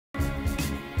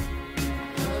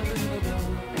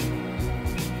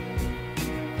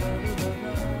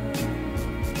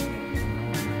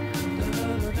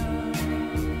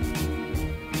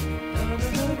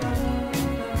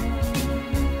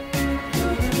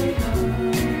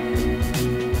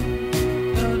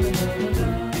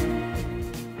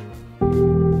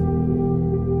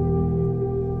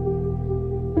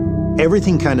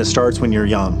Everything kind of starts when you're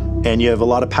young, and you have a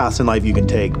lot of paths in life you can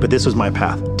take, but this was my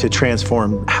path to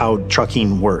transform how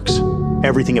trucking works.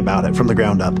 Everything about it from the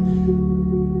ground up.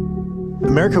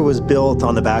 America was built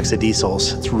on the backs of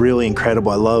diesels. It's really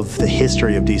incredible. I love the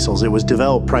history of diesels. It was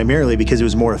developed primarily because it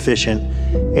was more efficient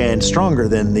and stronger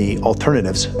than the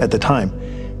alternatives at the time.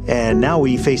 And now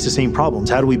we face the same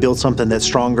problems. How do we build something that's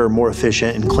stronger, more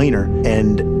efficient, and cleaner?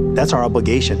 And that's our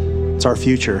obligation. It's our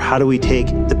future. How do we take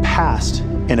the past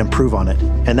and improve on it?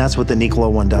 And that's what the Nikola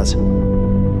One does.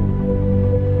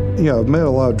 Yeah, I've met a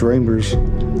lot of dreamers.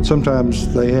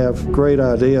 Sometimes they have great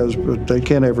ideas, but they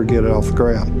can't ever get it off the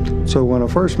ground. So when I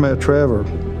first met Trevor,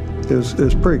 it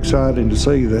was pretty exciting to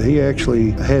see that he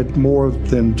actually had more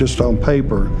than just on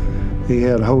paper. He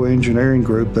had a whole engineering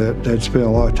group that had spent a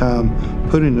lot of time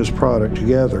putting this product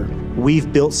together.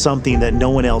 We've built something that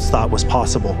no one else thought was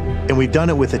possible. And we've done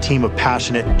it with a team of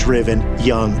passionate, driven,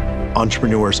 young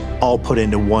entrepreneurs, all put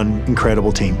into one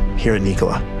incredible team here at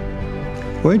Nikola.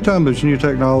 Well, anytime there's new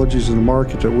technologies in the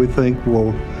market that we think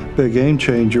will be a game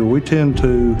changer, we tend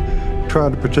to try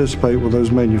to participate with those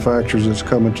manufacturers that's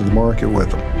coming to the market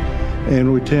with them.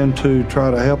 And we tend to try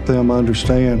to help them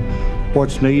understand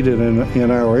what's needed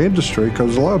in our industry,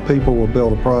 because a lot of people will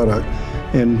build a product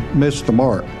and miss the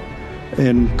mark.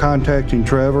 In contacting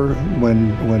Trevor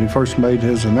when he first made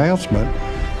his announcement,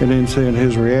 and then seeing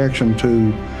his reaction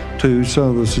to some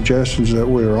of the suggestions that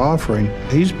we were offering,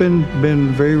 he's been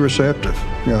very receptive.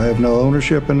 You know, I have no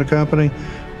ownership in the company,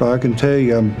 but I can tell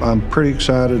you I'm pretty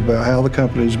excited about how the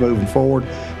company's moving forward,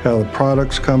 how the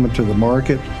product's coming to the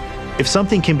market. If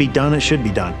something can be done, it should be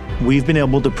done. We've been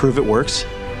able to prove it works.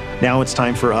 Now it's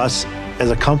time for us as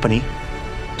a company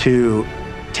to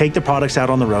take the products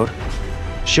out on the road,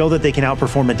 show that they can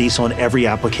outperform a diesel in every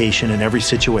application, in every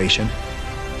situation,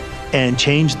 and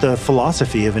change the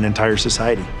philosophy of an entire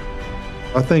society.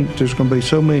 I think there's going to be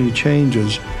so many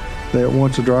changes that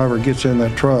once a driver gets in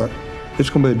that truck, it's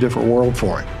going to be a different world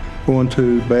for him. Going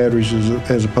to batteries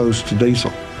as opposed to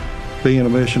diesel, being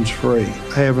emissions free,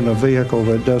 having a vehicle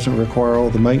that doesn't require all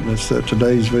the maintenance that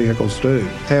today's vehicles do,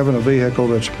 having a vehicle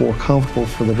that's more comfortable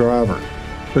for the driver.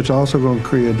 But it's also going to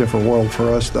create a different world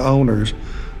for us, the owners,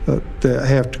 that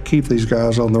have to keep these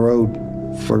guys on the road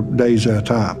for days at a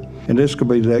time. And this could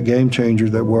be that game changer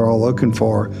that we're all looking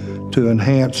for to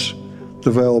enhance the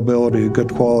availability of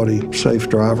good quality, safe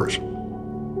drivers.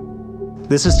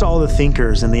 This is to all the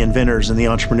thinkers and the inventors and the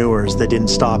entrepreneurs that didn't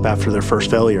stop after their first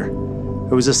failure.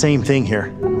 It was the same thing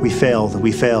here. We failed,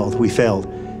 we failed, we failed,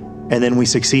 and then we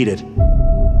succeeded.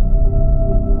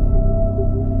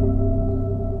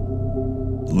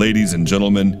 Ladies and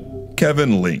gentlemen,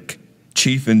 Kevin Link,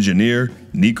 Chief Engineer,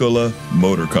 Nikola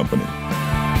Motor Company.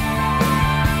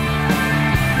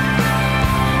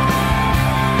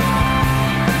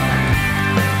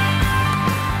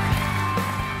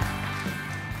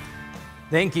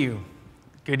 Thank you.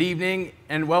 Good evening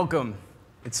and welcome.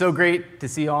 It's so great to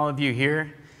see all of you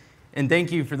here, and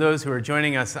thank you for those who are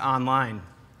joining us online.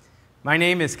 My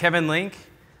name is Kevin Link.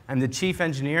 I'm the Chief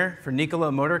Engineer for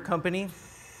Nikola Motor Company.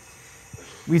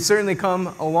 We've certainly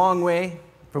come a long way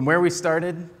from where we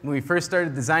started when we first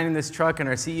started designing this truck in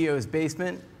our CEO's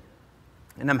basement,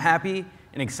 and I'm happy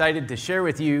and excited to share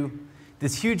with you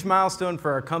this huge milestone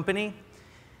for our company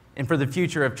and for the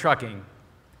future of trucking.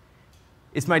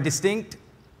 It's my distinct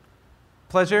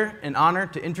pleasure and honor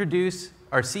to introduce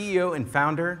our CEO and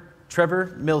founder,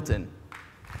 Trevor Milton.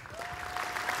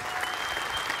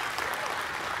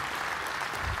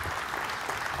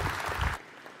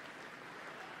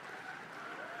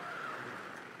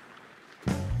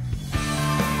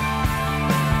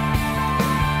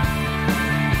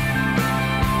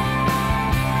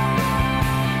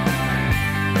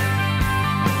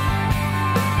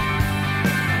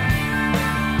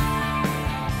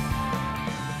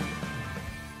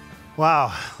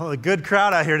 Wow, well, a good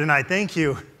crowd out here tonight. Thank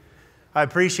you. I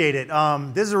appreciate it.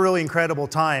 This is a really incredible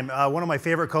time. One of my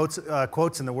favorite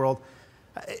quotes in the world.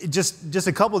 Just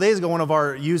a couple days ago, one of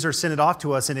our users sent it off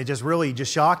to us, and it just really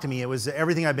shocked me. It was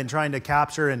everything I've been trying to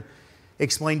capture and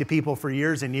explain to people for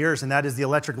years and years, and that is the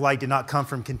electric light did not come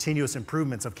from continuous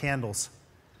improvements of candles.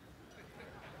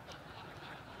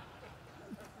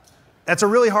 That's a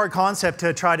really hard concept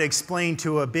to try to explain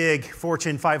to a big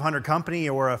Fortune 500 company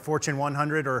or a Fortune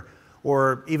 100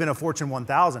 or even a Fortune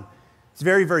 1000. It's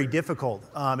very, very difficult.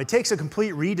 It takes a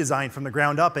complete redesign from the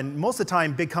ground up, and most of the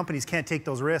time, big companies can't take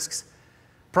those risks,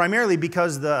 primarily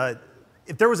because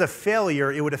if there was a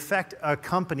failure, it would affect a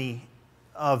company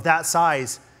of that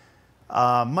size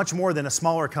much more than a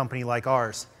smaller company like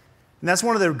ours. And that's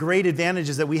one of the great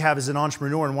advantages that we have as an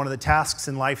entrepreneur, and one of the tasks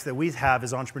in life that we have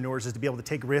as entrepreneurs is to be able to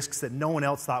take risks that no one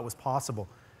else thought was possible.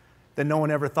 that no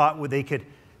one ever thought they could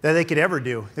ever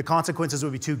do. The consequences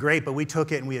would be too great, but we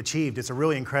took it and we achieved. It's a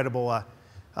really incredible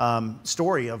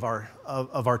story of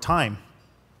our time.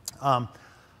 I'm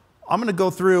going to go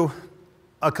through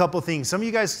a couple things. Some of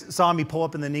you guys saw me pull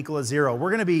up in the Nikola Zero. We're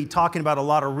going to be talking about a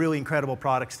lot of really incredible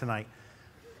products tonight.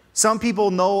 Some people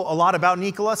know a lot about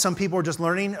Nikola. Some people are just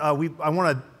learning. I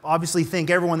want to obviously thank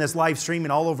everyone that's live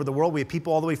streaming all over the world. We have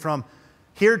people all the way from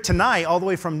here tonight, all the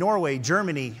way from Norway,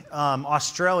 Germany,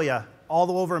 Australia,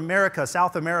 all over America,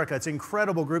 South America. It's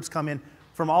incredible groups come in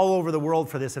from all over the world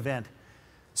for this event.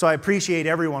 So I appreciate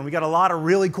everyone. We got a lot of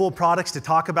really cool products to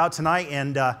talk about tonight,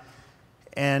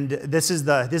 and this is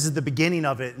the beginning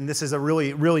of it, and this is a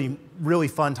really, really, really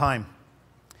fun time.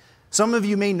 Some of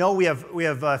you may know we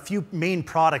have a few main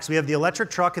products. We have the electric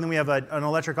truck, and then we have an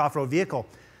electric off-road vehicle.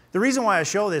 The reason why I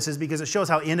show this is because it shows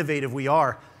how innovative we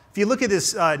are. If you look at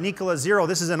this Nikola Zero,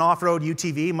 this is an off-road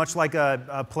UTV, much like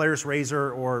a Polaris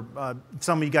RZR, or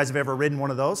some of you guys have ever ridden one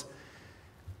of those.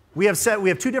 We have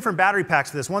two different battery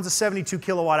packs for this. One's a 72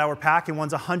 kilowatt hour pack, and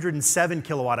one's a 107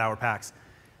 kilowatt hour packs.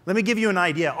 Let me give you an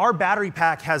idea. Our battery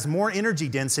pack has more energy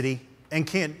density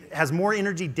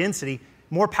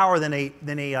more power than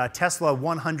a Tesla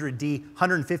 100D,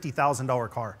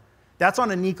 $150,000 car. That's on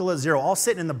a Nikola Zero, all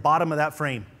sitting in the bottom of that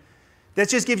frame. That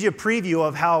just gives you a preview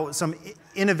of how some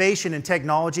innovation and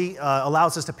technology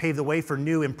allows us to pave the way for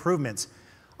new improvements.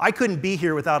 I couldn't be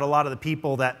here without a lot of the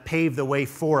people that paved the way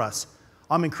for us.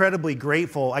 I'm incredibly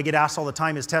grateful. I get asked all the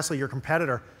time, is Tesla your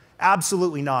competitor?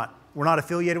 Absolutely not. We're not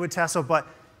affiliated with Tesla, but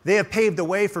they have paved the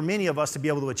way for many of us to be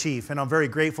able to achieve, and I'm very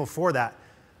grateful for that.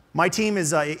 My team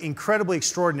is incredibly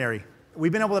extraordinary.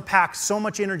 We've been able to pack so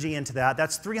much energy into that.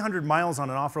 That's 300 miles on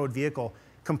an off-road vehicle,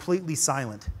 completely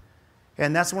silent.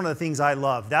 And that's one of the things I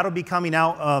love. That'll be coming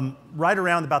out right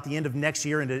around about the end of next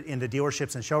year into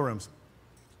dealerships and showrooms.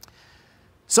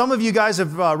 Some of you guys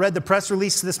have read the press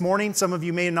release this morning. Some of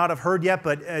you may not have heard yet,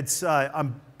 but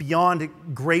I'm beyond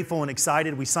grateful and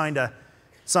excited. We signed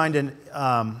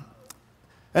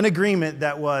an agreement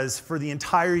that was for the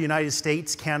entire United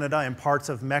States, Canada, and parts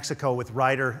of Mexico with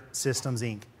Ryder Systems,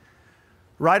 Inc.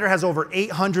 Ryder has over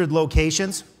 800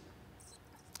 locations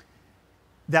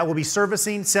that will be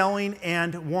servicing, selling,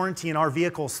 and warrantying our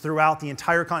vehicles throughout the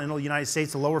entire continental United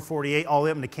States, the lower 48, all the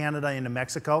way up into Canada and into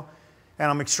Mexico. And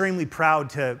I'm extremely proud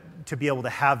to be able to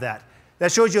have that.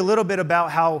 That shows you a little bit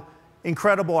about how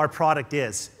incredible our product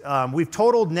is. We've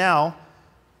totaled now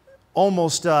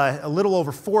almost a little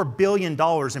over $4 billion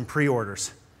in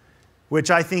pre-orders,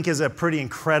 which I think is a pretty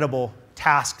incredible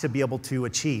task to be able to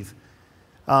achieve.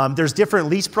 There's different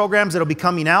lease programs that will be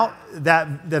coming out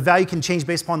that the value can change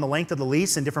based upon the length of the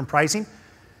lease and different pricing.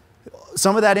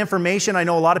 Some of that information I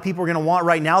know a lot of people are going to want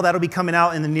right now. That'll be coming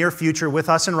out in the near future with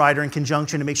us and Ryder in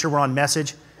conjunction to make sure we're on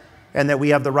message and that we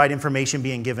have the right information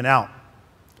being given out.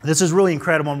 This is really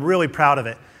incredible. I'm really proud of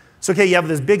it. So, okay, you have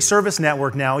this big service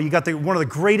network now. You got one of the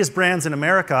greatest brands in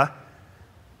America.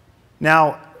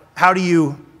 Now, how do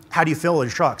you fill all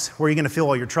your trucks? Where are you going to fill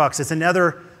all your trucks? It's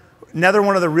another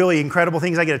one of the really incredible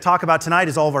things I get to talk about tonight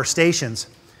is all of our stations.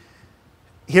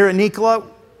 Here at Nikola,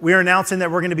 we are announcing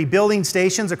that we're going to be building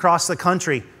stations across the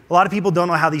country. A lot of people don't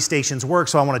know how these stations work,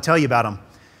 so I want to tell you about them.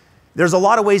 There's a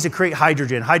lot of ways to create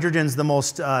hydrogen. Hydrogen's the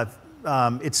most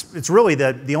it's really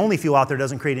the only fuel out there that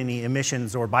doesn't create any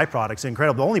emissions or byproducts. It's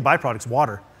incredible. The only byproduct is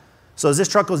water. So as this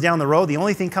truck goes down the road, the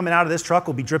only thing coming out of this truck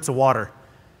will be drips of water.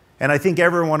 And I think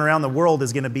everyone around the world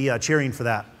is going to be cheering for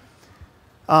that.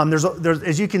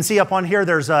 As you can see up on here,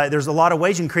 there's a lot of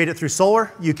ways. You can create it through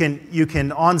solar. You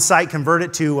can on-site convert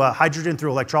it to hydrogen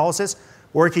through electrolysis,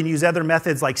 or you can use other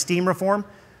methods like steam reform.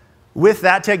 With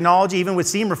that technology, even with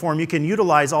steam reform, you can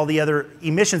utilize all the other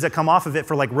emissions that come off of it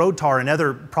for like road tar and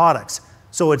other products.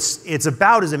 So it's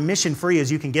about as emission-free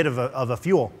as you can get of a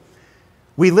fuel.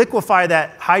 We liquefy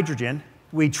that hydrogen,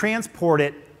 we transport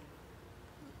it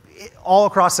all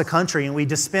across the country, and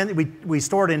we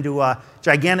store it into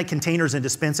gigantic containers and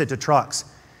dispense it to trucks.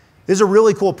 This is a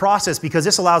really cool process because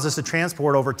this allows us to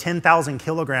transport over 10,000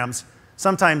 kilograms,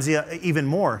 sometimes even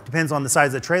more, depends on the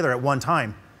size of the trailer at one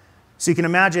time. So you can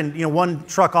imagine, one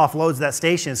truck offloads that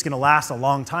station, it's going to last a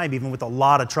long time, even with a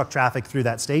lot of truck traffic through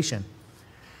that station.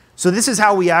 So this is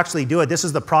how we actually do it. This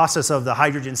is the process of the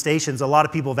hydrogen stations. A lot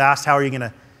of people have asked, how are you going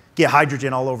to get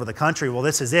hydrogen all over the country? Well,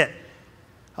 this is it.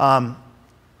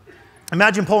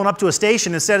 Imagine pulling up to a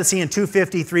station, instead of seeing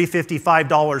 $2.50, $3.50,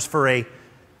 $5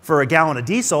 for a gallon of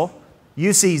diesel,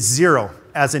 you see zero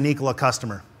as a Nikola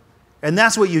customer. And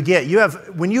that's what you get. You have,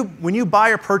 when you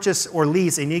buy or purchase or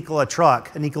lease a Nikola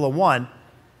truck, a Nikola One,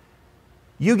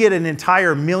 you get an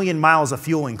entire 1,000,000 miles of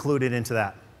fuel included into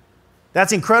that.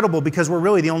 That's incredible because we're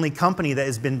really the only company that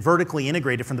has been vertically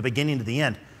integrated from the beginning to the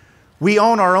end. We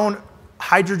own our own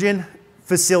hydrogen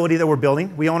facility that we're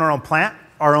building. We own our own plant,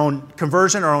 our own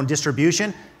conversion, our own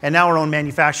distribution, and now our own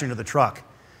manufacturing of the truck.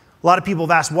 A lot of people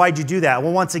have asked, why'd you do that?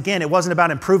 Well, once again, it wasn't about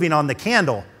improving on the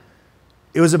candle.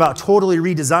 It was about totally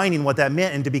redesigning what that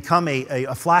meant and to become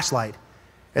a flashlight.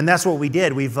 And that's what we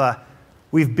did. We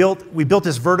built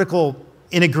this vertical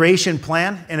integration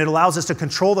plan, and it allows us to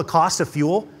control the cost of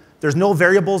fuel. There's no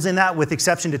variables in that with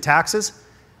exception to taxes.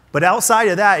 But outside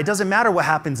of that, it doesn't matter what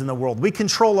happens in the world. We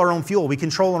control our own fuel. We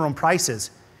control our own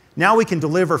prices. Now we can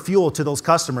deliver fuel to those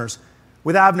customers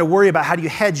without having to worry about how do you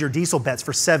hedge your diesel bets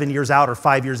for 7 years out or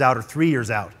 5 years out or 3 years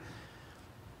out.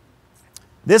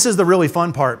 This is the really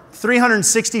fun part.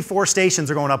 364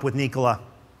 stations are going up with Nikola.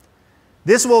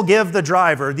 This will give the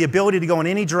driver the ability to go in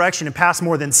any direction and pass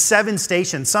more than 7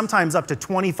 stations, sometimes up to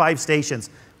 25 stations,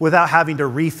 without having to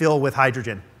refill with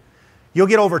hydrogen. You'll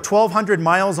get over 1,200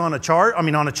 miles on a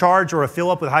charge or a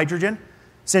fill up with hydrogen.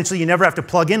 Essentially, you never have to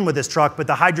plug in with this truck, but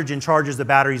the hydrogen charges the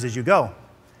batteries as you go.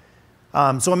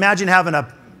 So imagine having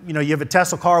you have a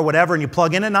Tesla car or whatever, and you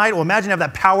plug in at night. Well, imagine having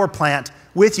that power plant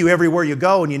with you everywhere you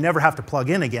go, and you never have to plug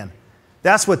in again.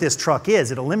 That's what this truck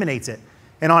is. It eliminates it.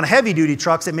 And on heavy-duty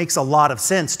trucks, it makes a lot of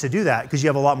sense to do that because you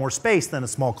have a lot more space than a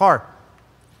small car.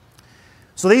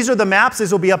 So these are the maps.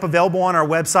 These will be up available on our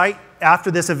website after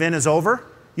this event is over.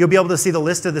 You'll be able to see the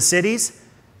list of the cities.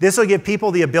 This will give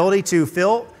people the ability to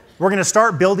fill. We're going to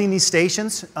start building these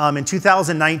stations in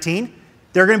 2019.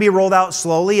 They're going to be rolled out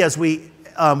slowly as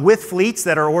with fleets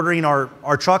that are ordering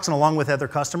our trucks and along with other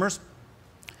customers.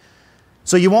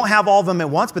 So you won't have all of them at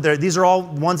once, but these are all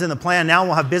ones in the plan. Now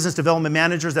we'll have business development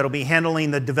managers that will be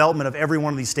handling the development of every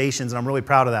one of these stations, and I'm really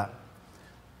proud of that.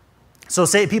 So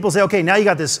people say, okay, now you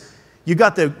got this. You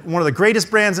got one of the greatest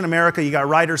brands in America. You got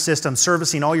Ryder Systems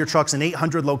servicing all your trucks in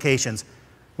 800 locations.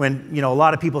 When a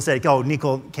lot of people say, "Oh,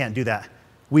 Nikola can't do that."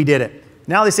 We did it.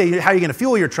 Now they say, "How are you going to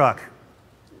fuel your truck?"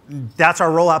 That's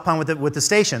our rollout plan with the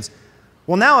stations.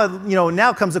 Well,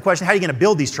 now comes the question: how are you going to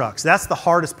build these trucks? That's the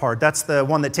hardest part. That's the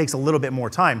one that takes a little bit more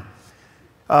time.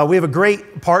 We have a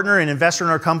great partner and investor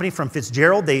in our company from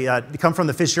Fitzgerald. They come from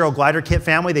the Fitzgerald glider kit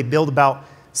family. They build about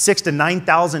 6,000 to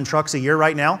 9,000 trucks a year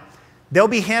right now. They'll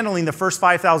be handling the first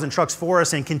 5,000 trucks for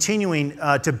us and continuing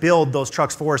to build those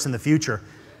trucks for us in the future.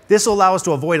 This will allow us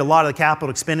to avoid a lot of the capital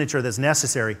expenditure that's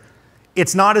necessary.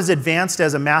 It's not as advanced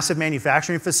as a massive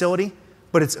manufacturing facility,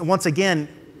 but once again,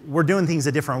 we're doing things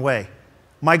a different way.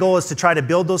 My goal is to try to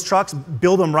build those trucks,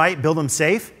 build them right, build them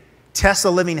safe, test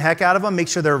the living heck out of them, make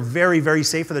sure they're very, very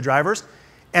safe for the drivers.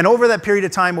 And over that period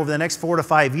of time, over the next 4 to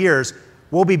 5 years,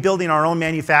 we'll be building our own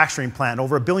manufacturing plant.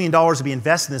 Over $1 billion will be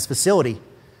invested in this facility.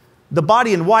 The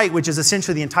body in white, which is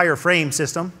essentially the entire frame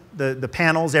system, the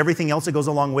panels, everything else that goes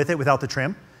along with it without the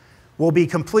trim, will be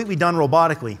completely done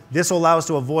robotically. This will allow us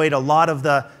to avoid a lot of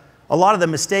the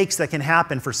mistakes that can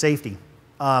happen for safety,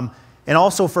 and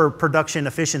also for production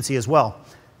efficiency as well.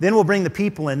 Then we'll bring the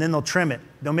people in, then they'll trim it.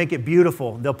 They'll make it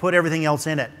beautiful. They'll put everything else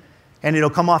in it, and it'll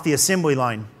come off the assembly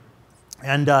line.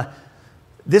 And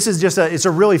this is it's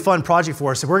a really fun project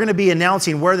for us. We're going to be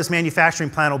announcing where this manufacturing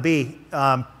plant will be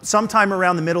sometime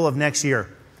around the middle of next year.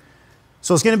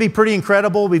 So it's going to be pretty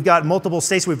incredible. We've got multiple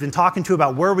states we've been talking to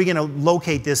about where are we going to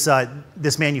locate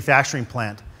this manufacturing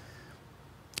plant.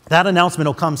 That announcement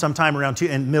will come sometime around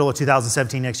in the middle of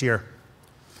 2017 next year.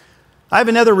 I have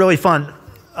another really fun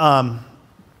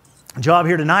job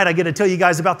here tonight. I get to tell you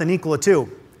guys about the Nikola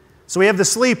Two. So we have the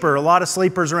sleeper, a lot of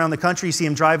sleepers around the country. You see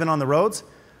them driving on the roads.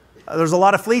 There's a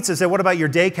lot of fleets that say, what about your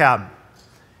day cab?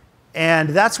 And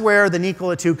that's where the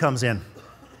Nikola Two comes in.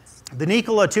 The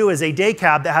Nikola Two is a day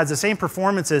cab that has the same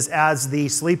performances as the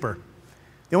sleeper.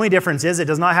 The only difference is it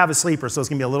does not have a sleeper, so it's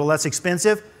going to be a little less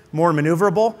expensive, more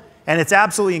maneuverable, and it's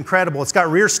absolutely incredible. It's got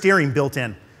rear steering built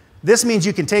in. This means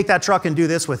you can take that truck and do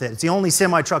this with it. It's the only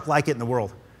semi-truck like it in the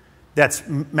world that's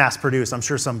mass-produced. I'm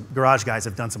sure some garage guys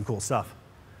have done some cool stuff.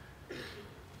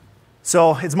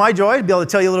 So it's my joy to be able to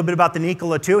tell you a little bit about the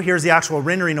Nikola Two. Here's the actual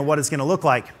rendering of what it's going to look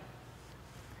like.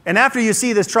 And after you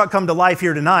see this truck come to life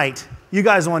here tonight, you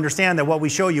guys will understand that what we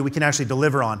show you, we can actually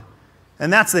deliver on.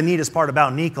 And that's the neatest part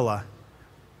about Nikola.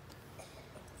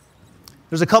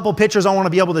 There's a couple pictures I want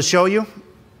to be able to show you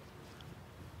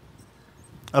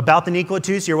about the Nikola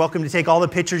Two, so you're welcome to take all the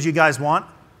pictures you guys want.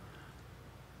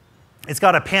 It's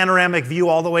got a panoramic view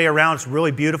all the way around. It's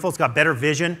really beautiful. It's got better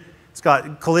vision. It's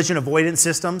got collision avoidance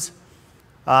systems.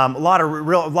 A lot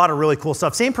of really cool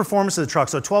stuff. Same performance of the truck,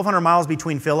 so 1,200 miles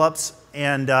between fill-ups,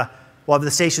 and we'll have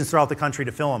the stations throughout the country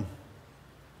to fill them.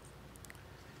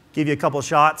 Give you a couple of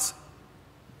shots.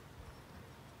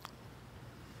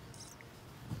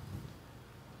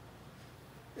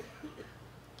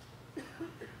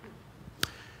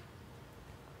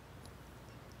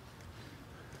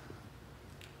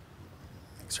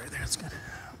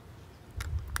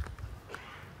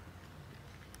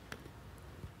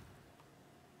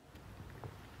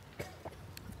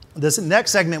 This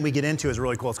next segment we get into is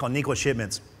really cool. It's called Nikola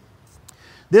Shipments.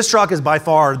 This truck is by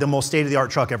far the most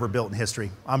state-of-the-art truck ever built in history.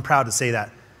 I'm proud to say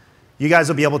that. You guys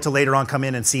will be able to later on come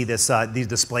in and see this, these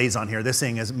displays on here. This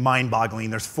thing is mind-boggling.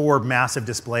 There's 4 massive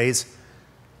displays,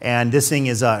 and this thing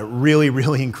is really,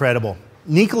 really incredible.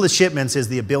 Nikola Shipments is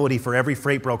the ability for every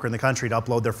freight broker in the country to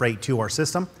upload their freight to our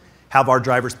system, have our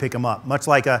drivers pick them up. Much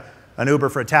like an Uber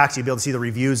for a taxi, you'll be able to see the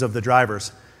reviews of the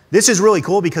drivers. This is really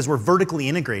cool because we're vertically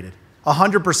integrated,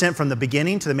 100% from the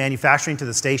beginning to the manufacturing to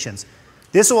the stations.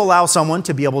 This will allow someone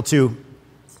to be able to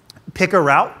pick a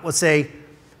route. Let's say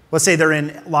they're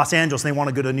in Los Angeles and they want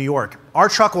to go to New York. Our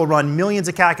truck will run millions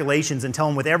of calculations and tell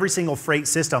them with every single freight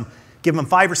system, give them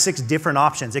 5 or 6 different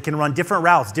options. It can run different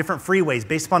routes, different freeways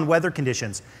based upon weather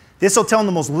conditions. This will tell them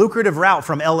the most lucrative route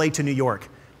from LA to New York.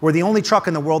 We're the only truck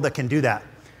in the world that can do that.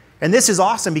 And this is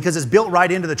awesome because it's built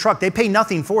right into the truck. They pay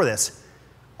nothing for this.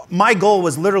 My goal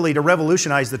was literally to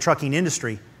revolutionize the trucking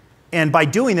industry. And by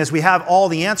doing this, we have all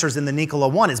the answers in the Nikola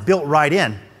One. It's built right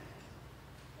in.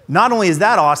 Not only is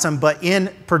that awesome, but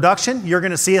in production, you're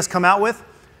going to see us come out with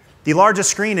the largest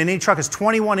screen in any truck is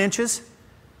 21 inches.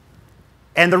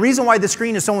 And the reason why the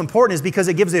screen is so important is because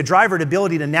it gives the driver the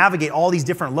ability to navigate all these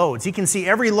different loads. He can see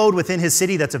every load within his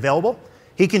city that's available.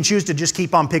 He can choose to just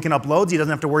keep on picking up loads. He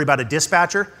doesn't have to worry about a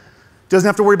dispatcher. Doesn't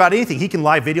have to worry about anything. He can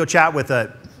live video chat with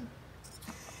the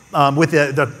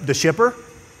shipper.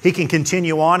 He can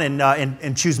continue on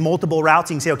and choose multiple routes.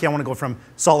 He can say, okay, I want to go from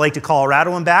Salt Lake to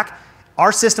Colorado and back.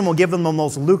 Our system will give them the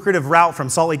most lucrative route from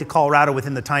Salt Lake to Colorado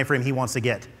within the time frame he wants to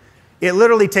get. It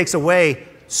literally takes away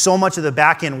so much of the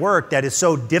back-end work that is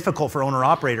so difficult for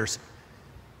owner-operators.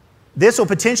 This will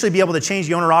potentially be able to change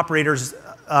the owner-operator's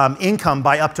income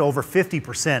by up to over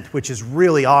 50%, which is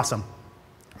really awesome.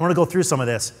 I want to go through some of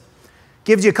this.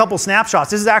 Gives you a couple snapshots.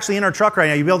 This is actually in our truck right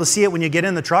now. You'll be able to see it when you get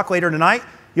in the truck later tonight.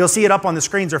 You'll see it up on the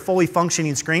screens. They're fully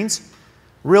functioning screens.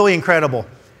 Really incredible.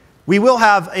 We will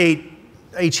have a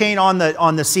chain on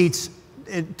the seats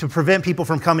to prevent people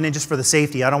from coming in just for the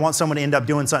safety. I don't want someone to end up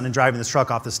doing something and driving this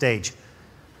truck off the stage.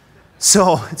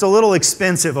 So it's a little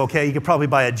expensive, okay? You could probably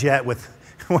buy a jet with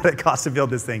what it costs to build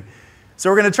this thing. So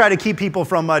we're going to try to keep people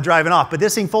from driving off. But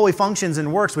this thing fully functions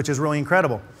and works, which is really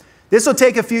incredible. This will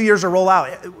take a few years to roll out.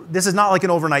 This is not like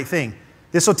an overnight thing.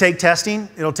 This will take testing.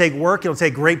 It'll take work. It'll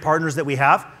take great partners that we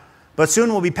have. But soon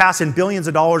we'll be passing billions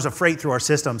of dollars of freight through our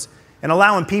systems and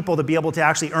allowing people to be able to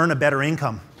actually earn a better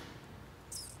income.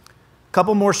 A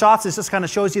couple more shots. This just kind of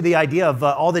shows you the idea of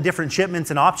all the different shipments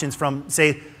and options from,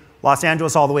 say, Los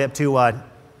Angeles all the way up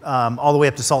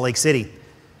to Salt Lake City.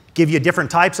 Give you different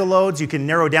types of loads. You can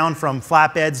narrow down from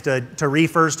flatbeds to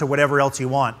reefers to whatever else you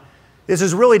want. This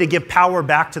is really to give power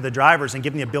back to the drivers and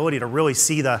give them the ability to really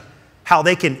see how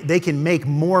they can make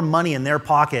more money in their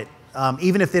pocket,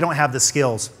 even if they don't have the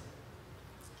skills.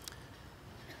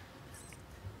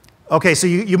 Okay, so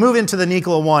you move into the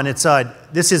Nikola One.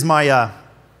 This is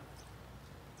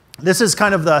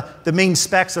kind of the main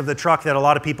specs of the truck that a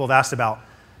lot of people have asked about.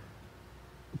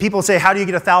 People say, how do you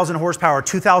get 1,000 horsepower,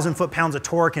 2,000 foot-pounds of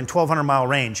torque, and 1,200-mile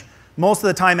range? Most of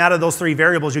the time, out of those 3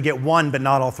 variables, you get 1, but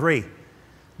not all 3.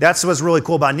 That's what's really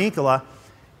cool about Nikola,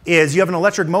 is you have an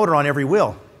electric motor on every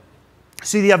wheel.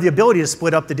 So you have the ability to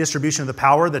split up the distribution of the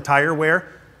power, the tire wear,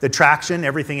 the traction,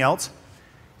 everything else.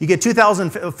 You get 2,000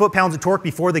 foot-pounds of torque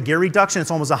before the gear reduction.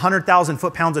 It's almost 100,000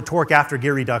 foot-pounds of torque after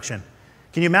gear reduction.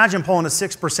 Can you imagine pulling a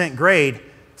 6% grade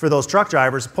for those truck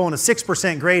drivers, pulling a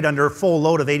 6% grade under a full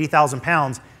load of 80,000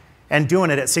 pounds and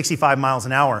doing it at 65 miles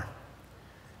an hour?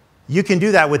 You can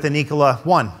do that with the Nikola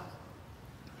One.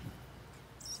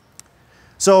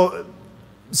 So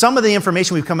some of the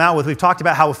information we've come out with, we've talked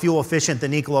about how fuel efficient the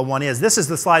Nikola One is. This is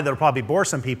the slide that will probably bore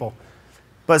some people.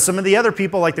 But some of the other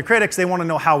people, like the critics, they want to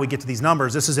know how we get to these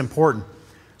numbers. This is important.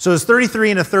 So there's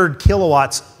 33 1/3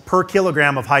 kilowatts per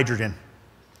kilogram of hydrogen.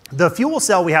 The fuel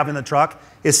cell we have in the truck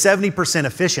is 70%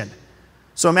 efficient.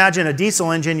 So imagine a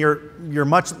diesel engine, you're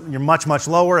much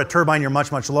lower. A turbine, you're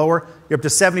much lower. You're up to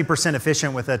 70%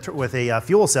 efficient with a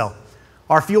fuel cell.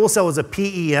 Our fuel cell is a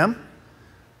PEM.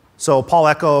 So Paul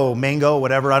Echo, Mango,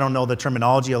 whatever, I don't know the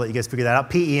terminology. I'll let you guys figure that out.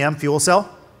 PEM, fuel cell.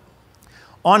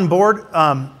 On board,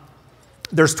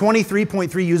 there's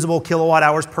 23.3 usable kilowatt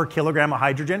hours per kilogram of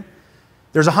hydrogen.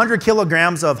 There's 100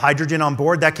 kilograms of hydrogen on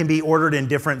board. That can be ordered in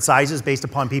different sizes based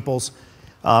upon people's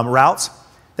routes.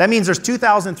 That means there's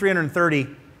 2,330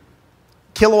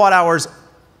 kilowatt hours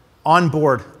on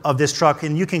board of this truck,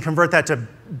 and you can convert that to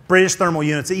British thermal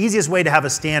units. The easiest way to have a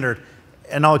standard,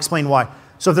 and I'll explain why.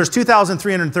 So if there's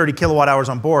 2,330 kilowatt hours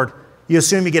on board, you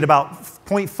assume you get about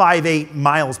 0.58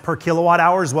 miles per kilowatt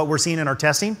hour is what we're seeing in our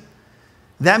testing.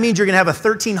 That means you're going to have a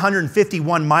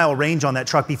 1,351 mile range on that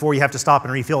truck before you have to stop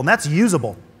and refill, and that's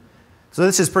usable. So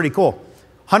this is pretty cool.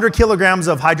 100 kilograms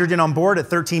of hydrogen on board at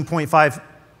 13.5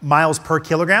 miles per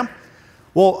kilogram.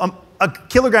 Well, a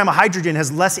kilogram of hydrogen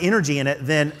has less energy in it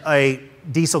than a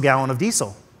diesel gallon of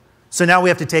diesel. So now we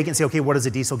have to take it and say, okay, what does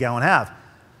a diesel gallon have?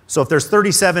 So if there's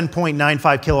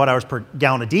 37.95 kilowatt hours per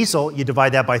gallon of diesel, you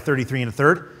divide that by 33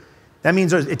 1/3. That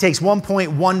means it takes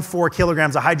 1.14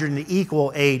 kilograms of hydrogen to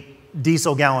equal a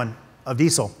diesel gallon of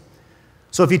diesel.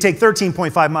 So if you take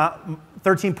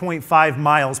 13.5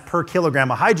 miles per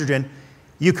kilogram of hydrogen,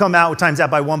 you come out times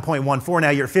that by 1.14. Now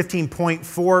you're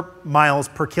 15.4 miles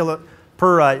per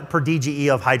DGE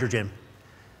of hydrogen.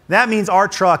 That means our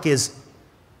truck is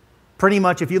pretty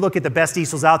much, if you look at the best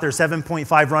diesels out there,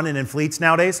 7.5 running in fleets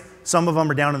nowadays. Some of them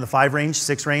are down in the 5 range,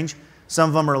 6 range. Some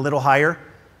of them are a little higher.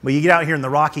 But you get out here in the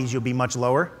Rockies, you'll be much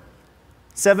lower.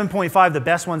 7.5, the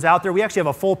best ones out there. We actually have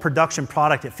a full production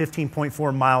product at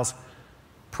 15.4 miles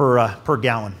per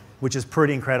gallon, which is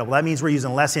pretty incredible. That means we're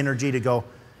using less energy to go.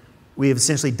 We have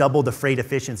essentially doubled the freight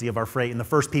efficiency of our freight, and the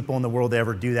first people in the world to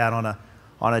ever do that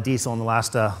on a diesel in the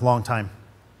last long time.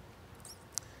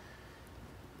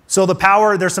 So the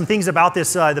power, there's some things about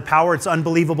this, the power, it's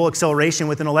unbelievable acceleration.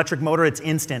 With an electric motor, it's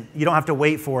instant. You don't have to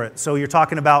wait for it. So you're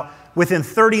talking about within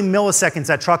 30 milliseconds,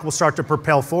 that truck will start to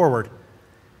propel forward.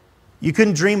 You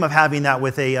couldn't dream of having that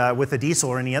with a diesel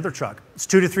or any other truck. It's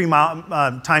 2 to 3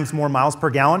 times more miles per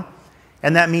gallon,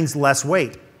 and that means less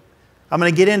weight. I'm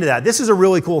going to get into that. This is a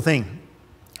really cool thing.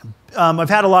 I've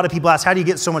had a lot of people ask, how do you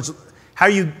get so much, how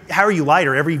are you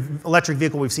lighter? Every electric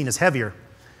vehicle we've seen is heavier.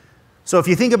 So if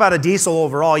you think about a diesel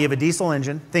overall, you have a diesel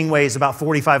engine. Thing weighs about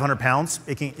 4,500 pounds.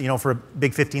 It can, for a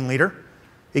big 15 liter.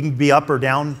 It can be up or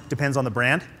down, depends on the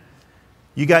brand.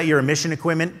 You got your emission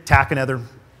equipment, tack another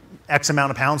X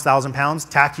amount of pounds, 1,000 pounds.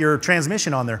 Tack your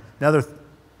transmission on there, another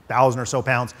 1,000 or so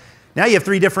pounds. Now you have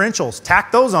 3 differentials.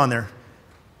 Tack those on there.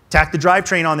 Tack the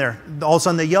drivetrain on there. All of a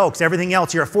sudden the yokes, everything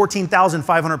else, you're at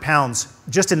 14,500 pounds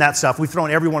just in that stuff. We've thrown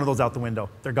every one of those out the window.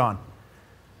 They're gone.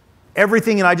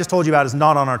 Everything that I just told you about is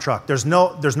not on our truck. There's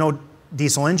no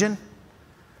diesel engine.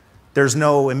 There's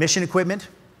no emission equipment.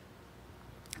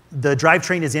 The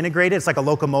drivetrain is integrated. It's like a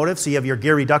locomotive, so you have your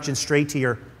gear reduction straight to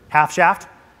your half shaft.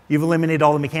 You've eliminated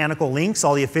all the mechanical links,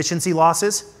 all the efficiency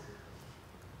losses.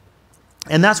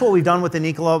 And that's what we've done with the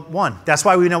Nikola One. That's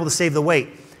why we've been able to save the weight.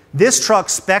 This truck,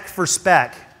 spec for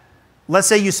spec, let's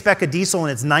say you spec a diesel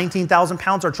and it's 19,000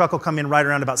 pounds, our truck will come in right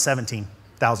around about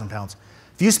 17,000 pounds.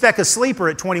 If you spec a sleeper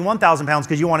at 21,000 pounds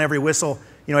because you want every whistle,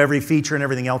 every feature and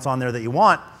everything else on there that you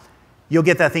want, you'll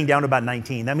get that thing down to about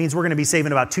 19. That means we're going to be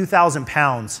saving about 2,000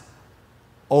 pounds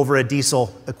over a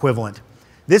diesel equivalent.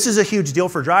 This is a huge deal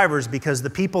for drivers because the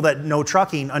people that know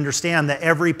trucking understand that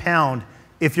every pound,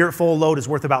 if you're at full load, is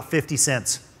worth about 50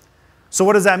 cents. So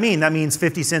what does that mean? That means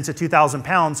 50 cents at 2,000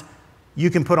 pounds you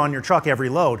can put on your truck every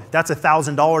load. That's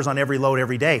 $1,000 on every load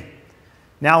every day.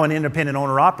 Now an independent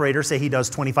owner-operator, say he does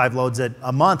 25 loads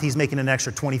a month, he's making an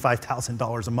extra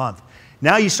 $25,000 a month.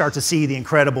 Now you start to see the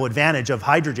incredible advantage of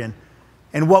hydrogen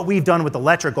and what we've done with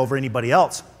electric over anybody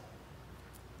else.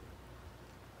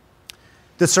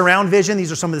 The surround vision,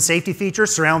 these are some of the safety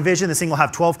features. Surround vision, this thing will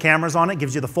have 12 cameras on it,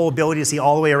 gives you the full ability to see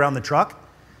all the way around the truck.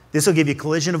 This will give you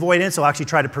collision avoidance. It'll actually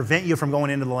try to prevent you from going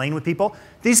into the lane with people.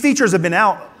 These features have been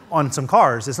out on some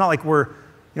cars. It's not like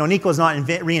Nikola's not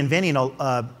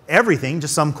reinventing everything,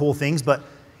 just some cool things, but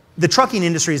the trucking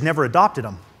industry has never adopted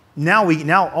them.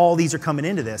 Now all these are coming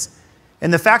into this.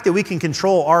 And the fact that we can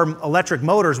control our electric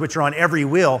motors, which are on every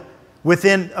wheel,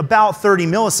 within about 30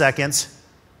 milliseconds,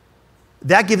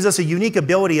 that gives us a unique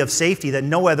ability of safety that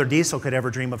no other diesel could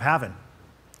ever dream of having.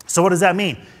 So what does that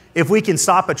mean? If we can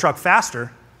stop a truck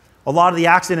faster, a lot of the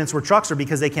accidents where trucks are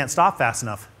because they can't stop fast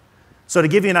enough. So to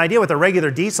give you an idea, with a regular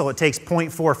diesel, it takes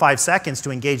 0.45 seconds to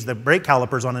engage the brake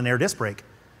calipers on an air disc brake.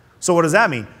 So what does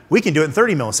that mean? We can do it in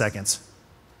 30 milliseconds.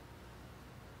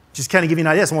 Just kind of give you an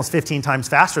idea, it's almost 15 times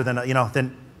faster than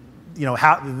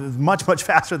much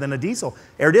faster than a diesel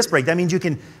air disc brake. That means you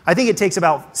can, I think it takes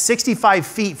about 65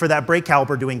 feet for that brake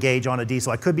caliper to engage on a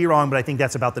diesel. I could be wrong, but I think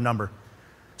that's about the number.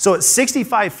 So at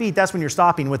 65 feet, that's when you're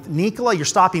stopping. With Nikola, you're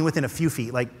stopping within a few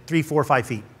feet, like 3, 4, 5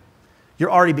 feet. You're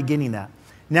already beginning that.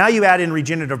 Now you add in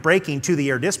regenerative braking to the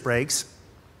air disc brakes.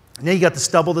 Now you got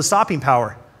double the stopping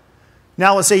power.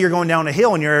 Now let's say you're going down a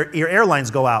hill and your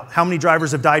airlines go out. How many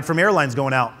drivers have died from airlines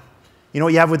going out? You know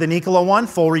what you have with the Nikola One?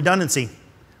 Full redundancy.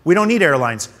 We don't need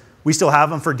airlines. We still have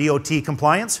them for DOT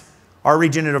compliance. Our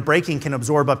regenerative braking can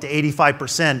absorb up to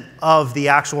 85% of the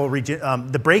actual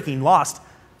the braking lost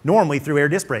normally through air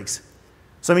disc brakes.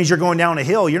 So it means you're going down a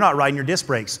hill, you're not riding your disc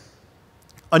brakes.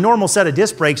 A normal set of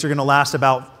disc brakes are going to last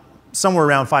about somewhere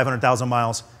around 500,000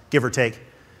 miles, give or take.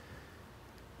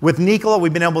 With Nikola,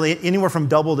 we've been able to anywhere from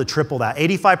double to triple that.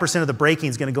 85% of the braking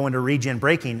is going to go into regen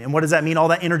braking. And what does that mean? All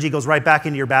that energy goes right back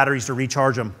into your batteries to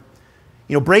recharge them.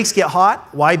 You know, brakes get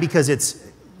hot. Why? Because it's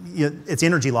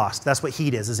energy loss. That's what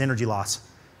heat is energy loss.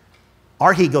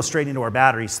 Our heat goes straight into our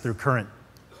batteries through current,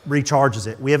 recharges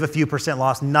it. We have a few percent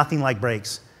loss, nothing like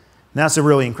brakes. And that's a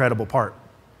really incredible part.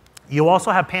 You'll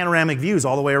also have panoramic views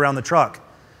all the way around the truck.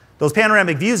 Those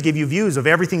panoramic views give you views of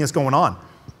everything that's going on.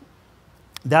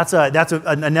 That's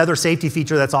another safety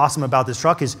feature that's awesome about this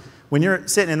truck is when you're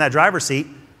sitting in that driver's seat,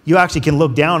 you actually can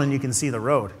look down and you can see the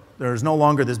road. There's no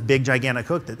longer this big, gigantic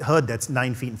hood that's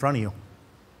 9 feet in front of you.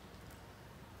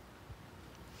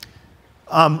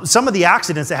 Some of the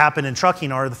accidents that happen in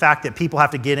trucking are the fact that people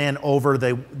have to get in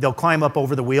they'll climb up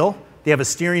over the wheel. They have a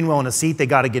steering wheel and a seat they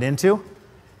got to get into.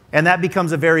 And that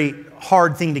becomes a very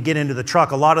hard thing to get into the truck.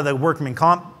 A lot of the workman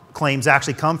comp claims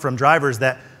actually come from drivers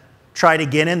that try to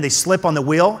get in, they slip on the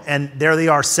wheel, and there they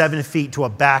are 7 feet to a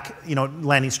back,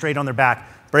 landing straight on their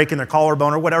back, breaking their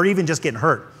collarbone or whatever, or even just getting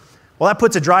hurt. Well, that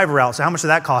puts a driver out, so how much did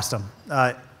that cost them?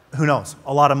 Who knows?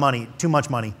 A lot of money, too much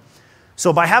money.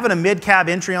 So by having a mid-cab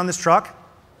entry on this truck,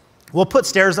 we'll put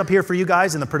stairs up here for you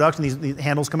guys in the production, these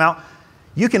handles come out.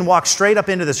 You can walk straight up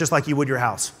into this just like you would your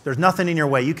house. There's nothing in your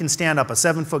way. You can stand up. A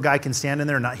 7-foot guy can stand in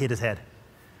there and not hit his head.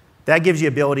 That gives you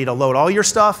ability to load all your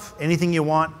stuff, anything you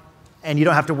want, and you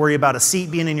don't have to worry about a seat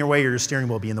being in your way or your steering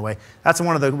wheel being in the way. That's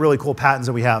one of the really cool patents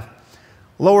that we have.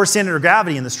 Lower center of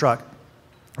gravity in this truck.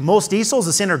 Most diesels,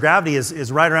 the center of gravity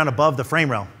is right around above the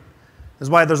frame rail. This is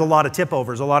why there's a lot of tip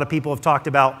overs. A lot of people have talked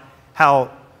about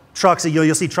how trucks,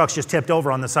 you'll see trucks just tipped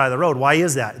over on the side of the road. Why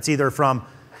is that? It's either from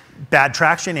bad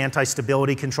traction,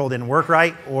 anti-stability control didn't work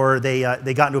right, or they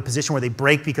got into a position where they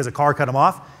brake because a car cut them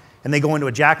off, and they go into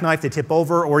a jackknife, they tip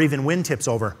over, or even wind tips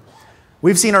over.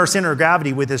 We've seen our center of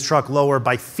gravity with this truck lower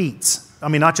by feet. I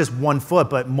mean, not just 1 foot,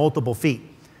 but multiple feet.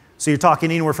 So you're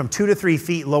talking anywhere from 2 to 3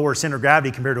 feet lower center of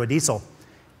gravity compared to a diesel.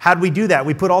 How do we do that?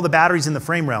 We put all the batteries in the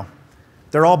frame rail.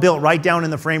 They're all built right down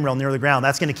in the frame rail near the ground.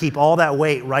 That's going to keep all that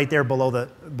weight right there below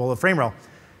the frame rail.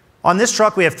 On this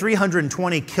truck, we have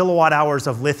 320 kilowatt hours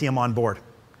of lithium on board.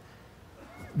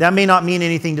 That may not mean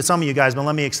anything to some of you guys, but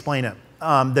let me explain it.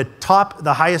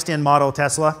 The highest end model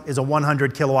Tesla is a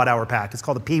 100 kilowatt hour pack. It's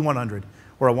called a P100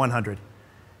 or a 100.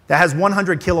 That has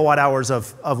 100 kilowatt hours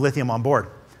of lithium on board.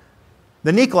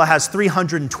 The Nikola has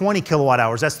 320 kilowatt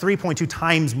hours. That's 3.2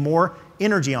 times more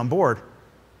energy on board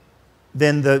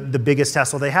than the biggest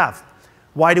Tesla they have.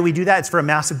 Why do we do that? It's for a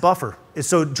massive buffer. It's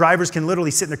so drivers can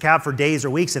literally sit in their cab for days or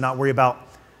weeks and not worry about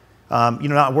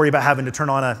having to turn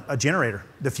on a generator.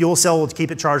 The fuel cell will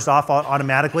keep it charged off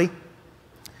automatically.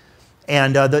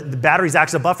 And the batteries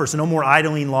act as a buffer, so no more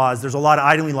idling laws. There's a lot of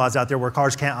idling laws out there where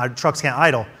trucks can't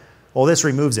idle. Well, this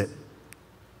removes it.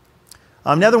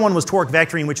 Another one was torque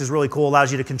vectoring, which is really cool.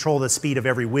 Allows you to control the speed of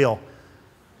every wheel.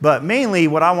 But mainly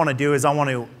what I want to do is I want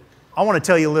to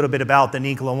tell you a little bit about the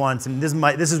Nikola Ones. And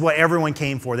this is what everyone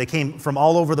came for. They came from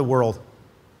all over the world.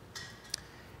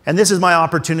 And this is my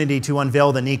opportunity to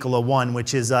unveil the Nikola One,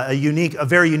 which is a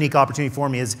very unique opportunity for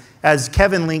me. As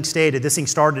Kevin Link stated, this thing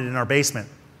started in our basement.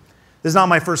 This is not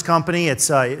my first company.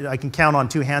 I can count on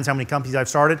 2 hands how many companies I've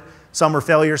started. Some were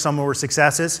failures, some were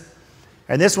successes.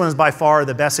 And this one is by far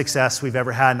the best success we've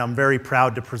ever had, and I'm very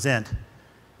proud to present.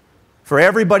 For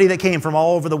everybody that came from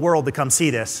all over the world to come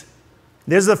see this,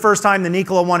 this is the first time the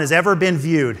Nikola One has ever been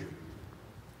viewed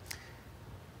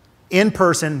in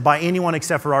person by anyone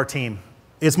except for our team.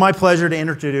 It's my pleasure to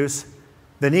introduce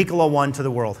the Nikola One to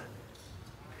the world.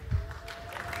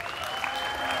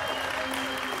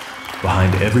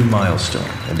 Behind every milestone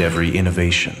and every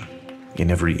innovation,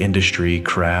 in every industry,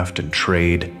 craft, and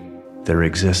trade, there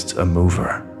exists a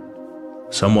mover.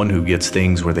 Someone who gets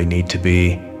things where they need to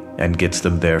be and gets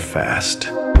them there fast.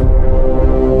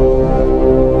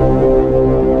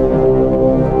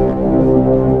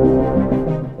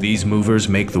 These movers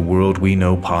make the world we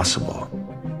know possible.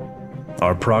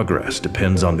 Our progress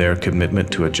depends on their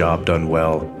commitment to a job done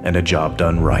well and a job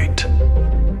done right.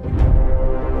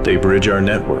 They bridge our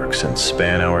networks and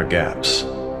span our gaps.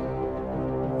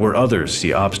 Where others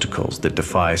see obstacles that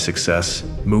defy success,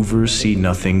 movers see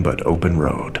nothing but open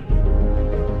road.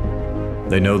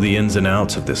 They know the ins and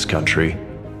outs of this country,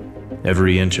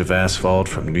 every inch of asphalt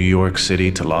from New York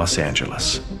City to Los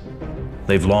Angeles.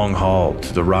 They've long hauled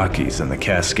through the Rockies and the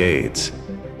Cascades,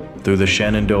 through the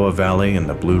Shenandoah Valley and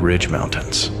the Blue Ridge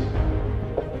Mountains.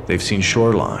 They've seen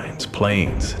shorelines,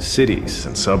 plains, cities,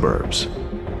 and suburbs.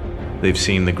 They've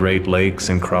seen the Great Lakes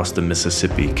and crossed the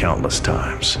Mississippi countless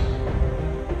times.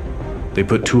 They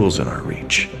put tools in our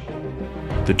reach.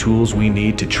 The tools we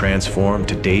need to transform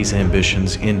today's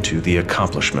ambitions into the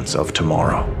accomplishments of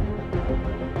tomorrow.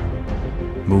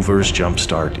 Movers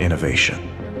jumpstart innovation.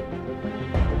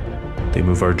 They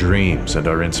move our dreams and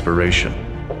our inspiration.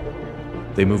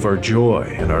 They move our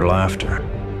joy and our laughter.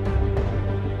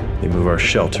 They move our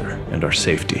shelter and our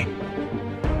safety.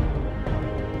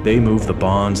 They move the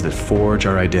bonds that forge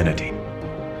our identity.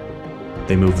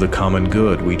 They move the common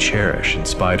good we cherish in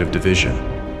spite of division.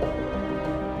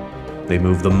 They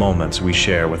move the moments we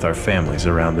share with our families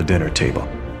around the dinner table.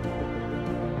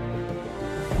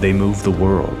 They move the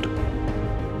world.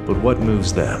 But what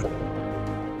moves them?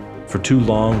 For too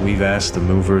long, we've asked the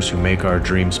movers who make our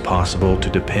dreams possible to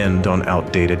depend on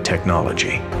outdated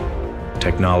technology.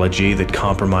 Technology that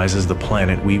compromises the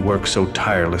planet we work so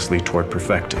tirelessly toward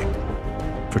perfecting.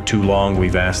 For too long,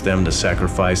 we've asked them to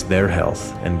sacrifice their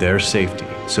health and their safety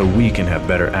so we can have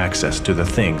better access to the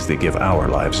things that give our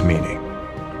lives meaning.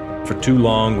 For too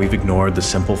long, we've ignored the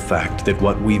simple fact that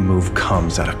what we move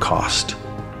comes at a cost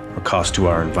to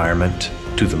our environment,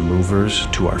 to the movers,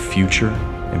 to our future,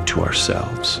 and to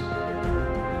ourselves.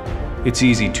 It's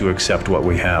easy to accept what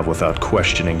we have without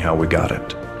questioning how we got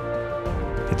it.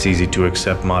 It's easy to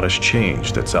accept modest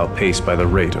change that's outpaced by the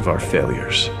rate of our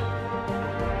failures.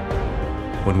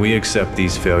 When we accept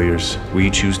these failures,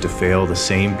 we choose to fail the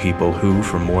same people who,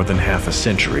 for more than half a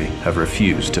century, have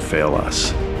refused to fail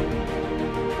us.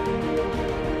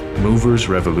 Movers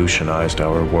revolutionized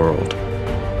our world.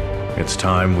 It's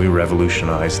time we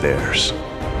revolutionize theirs.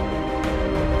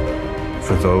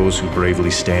 For those who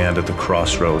bravely stand at the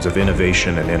crossroads of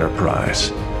innovation and enterprise.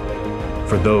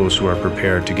 For those who are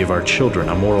prepared to give our children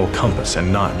a moral compass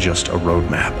and not just a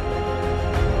roadmap.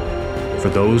 For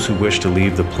those who wish to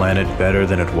leave the planet better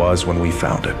than it was when we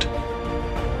found it.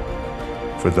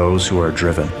 For those who are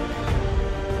driven.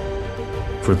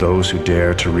 For those who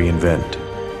dare to reinvent.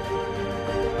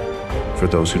 For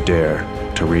those who dare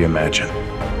to reimagine.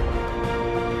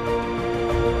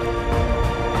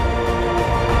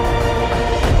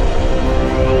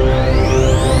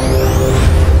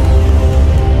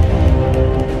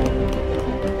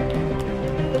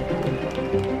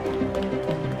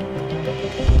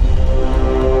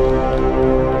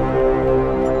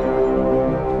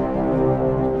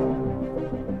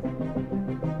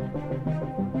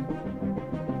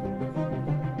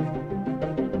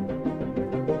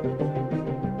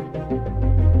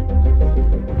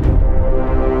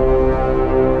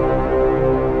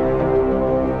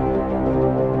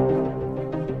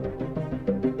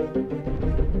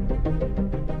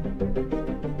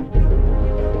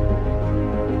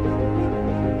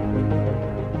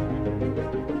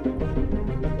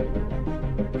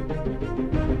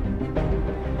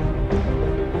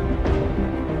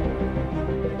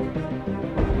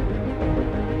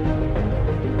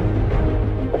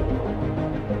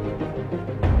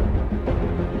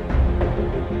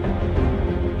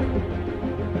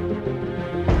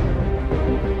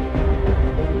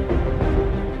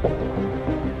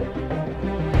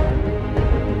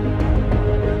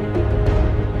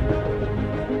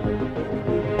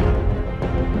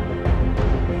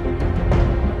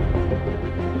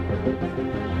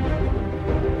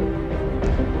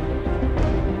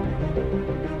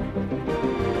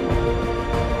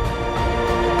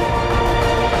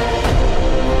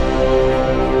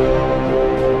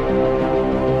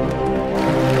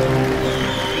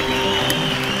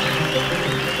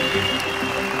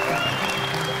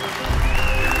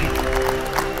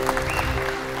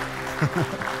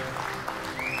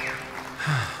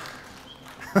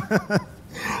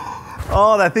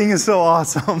 Oh, that thing is so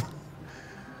awesome.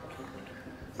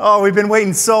 Oh, we've been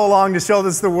waiting so long to show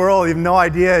this to the world. You have no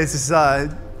idea. It's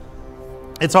just,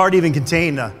 it's hard to even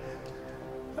contain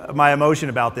my emotion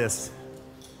about this.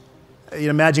 You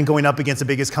imagine going up against the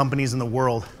biggest companies in the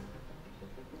world.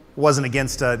 It wasn't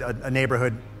against a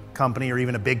neighborhood company or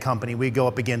even a big company. We go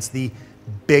up against the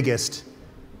biggest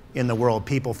in the world,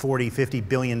 people, $40, $50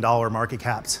 billion market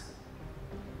caps.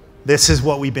 This is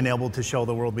what we've been able to show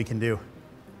the world we can do.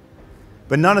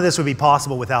 But none of this would be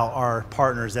possible without our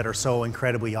partners that are so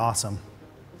incredibly awesome.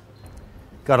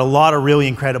 Got a lot of really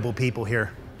incredible people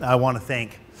here I want to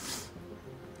thank.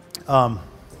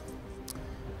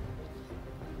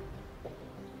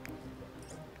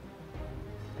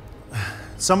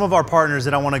 Some of our partners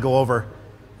that I want to go over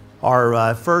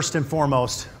are, first and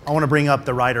foremost, I want to bring up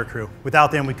the Ryder crew.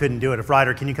 Without them, we couldn't do it. If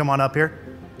Ryder, can you come on up here?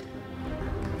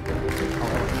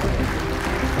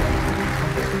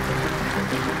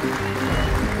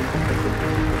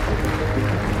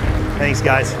 Thanks,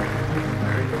 guys.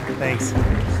 Thanks.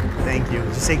 Thank you.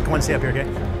 Just say, come on, stay up here, okay?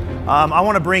 I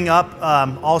want to bring up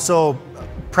also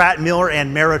Pratt Miller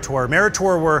and Meritor.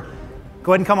 Meritor were,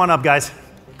 go ahead and come on up, guys.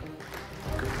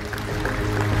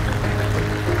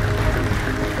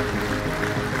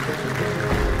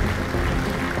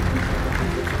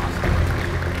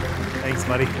 Thanks,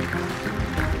 buddy.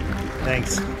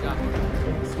 Thanks.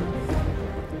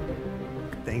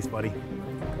 Thanks, buddy.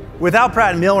 Without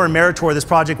Pratt Miller and Meritor, this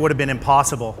project would have been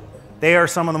impossible. They are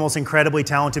some of the most incredibly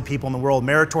talented people in the world.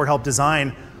 Meritor helped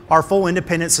design our full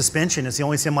independent suspension. It's the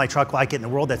only semi-truck like it in the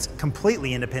world that's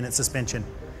completely independent suspension.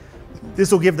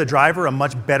 This will give the driver a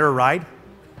much better ride,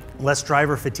 less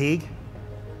driver fatigue,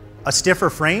 a stiffer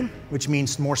frame, which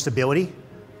means more stability,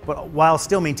 but while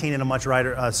still maintaining a much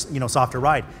softer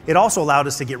ride. It also allowed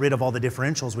us to get rid of all the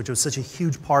differentials, which was such a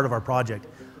huge part of our project.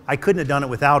 I couldn't have done it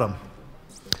without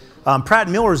them. Pratt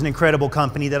Miller is an incredible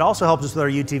company that also helps us with our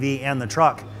UTV and the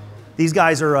truck. These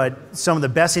guys are some of the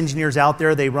best engineers out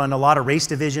there. They run a lot of race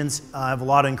divisions, have a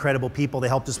lot of incredible people. They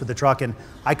helped us with the truck, and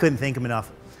I couldn't thank them enough.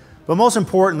 But most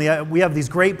importantly, we have these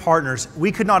great partners.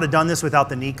 We could not have done this without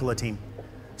the Nikola team.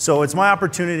 So it's my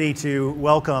opportunity to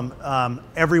welcome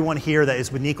everyone here that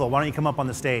is with Nikola. Why don't you come up on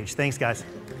the stage? Thanks, guys.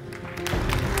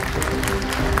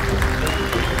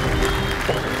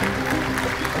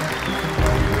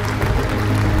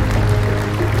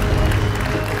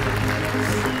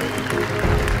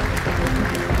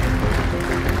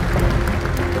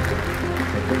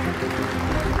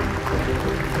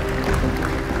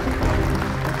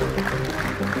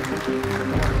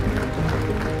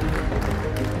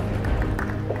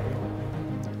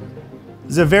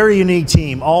 It's a very unique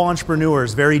team, all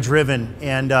entrepreneurs, very driven,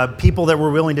 and people that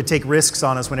were willing to take risks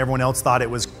on us when everyone else thought it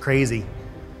was crazy.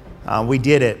 We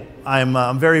did it.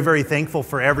 I'm very, very thankful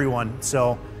for everyone.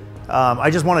 So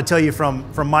I just want to tell you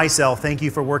from myself, thank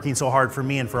you for working so hard for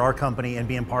me and for our company and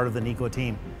being part of the Nikola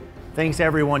team. Thanks,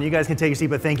 everyone. You guys can take a seat,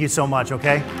 but thank you so much,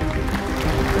 okay?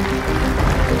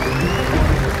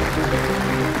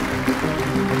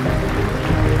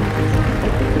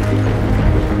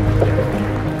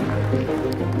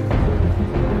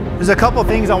 There's a couple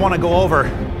things I want to go over.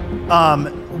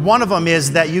 One of them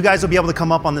is that you guys will be able to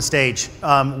come up on the stage.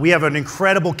 We have an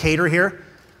incredible cater here,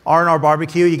 R&R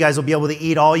Barbecue. You guys will be able to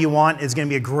eat all you want. It's going to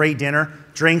be a great dinner.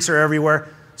 Drinks are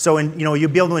everywhere. So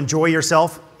you'll be able to enjoy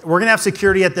yourself. We're going to have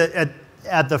security at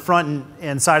the front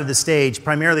and side of the stage,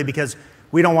 primarily because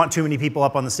we don't want too many people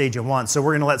up on the stage at once. So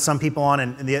we're going to let some people on,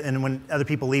 and when other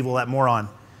people leave, we'll let more on.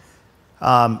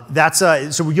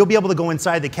 So you'll be able to go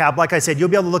inside the cab. Like I said, you'll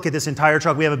be able to look at this entire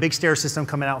truck. We have a big stair system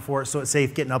coming out for it, so it's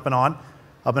safe getting up and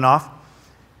off.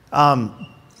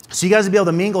 So you guys will be able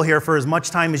to mingle here for as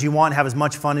much time as you want, have as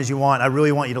much fun as you want. I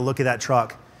really want you to look at that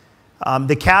truck.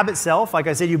 The cab itself, like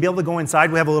I said, you'll be able to go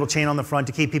inside. We have a little chain on the front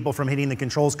to keep people from hitting the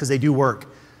controls because they do work.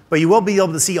 But you will be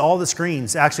able to see all the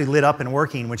screens actually lit up and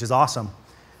working, which is awesome.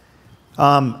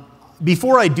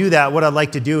 Before I do that, what I'd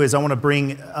like to do is I want to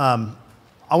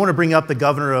bring up the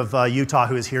governor of Utah,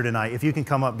 who is here tonight. If you can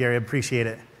come up, Gary, I'd appreciate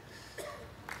it.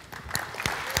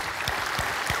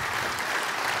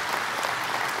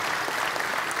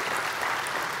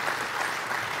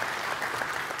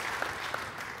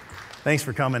 Thanks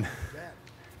for coming.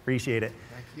 Appreciate it.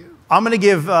 Thank you. I'm going to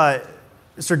give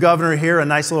Mr. Governor here a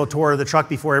nice little tour of the truck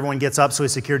before everyone gets up so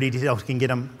his security details can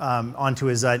get him onto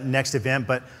his next event.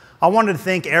 But I wanted to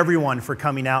thank everyone for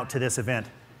coming out to this event.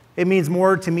 It means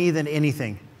more to me than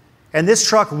anything. And this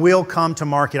truck will come to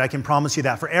market, I can promise you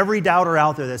that. For every doubter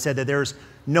out there that said that there's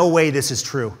no way this is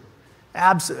true,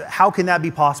 how can that be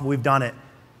possible? We've done it.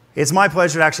 It's my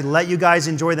pleasure to actually let you guys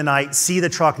enjoy the night, see the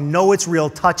truck, know it's real,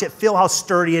 touch it, feel how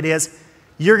sturdy it is.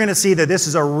 You're going to see that this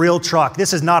is a real truck.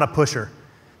 This is not a pusher.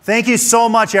 Thank you so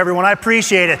much, everyone. I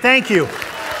appreciate it. Thank you.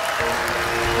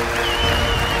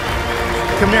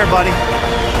 Come here, buddy.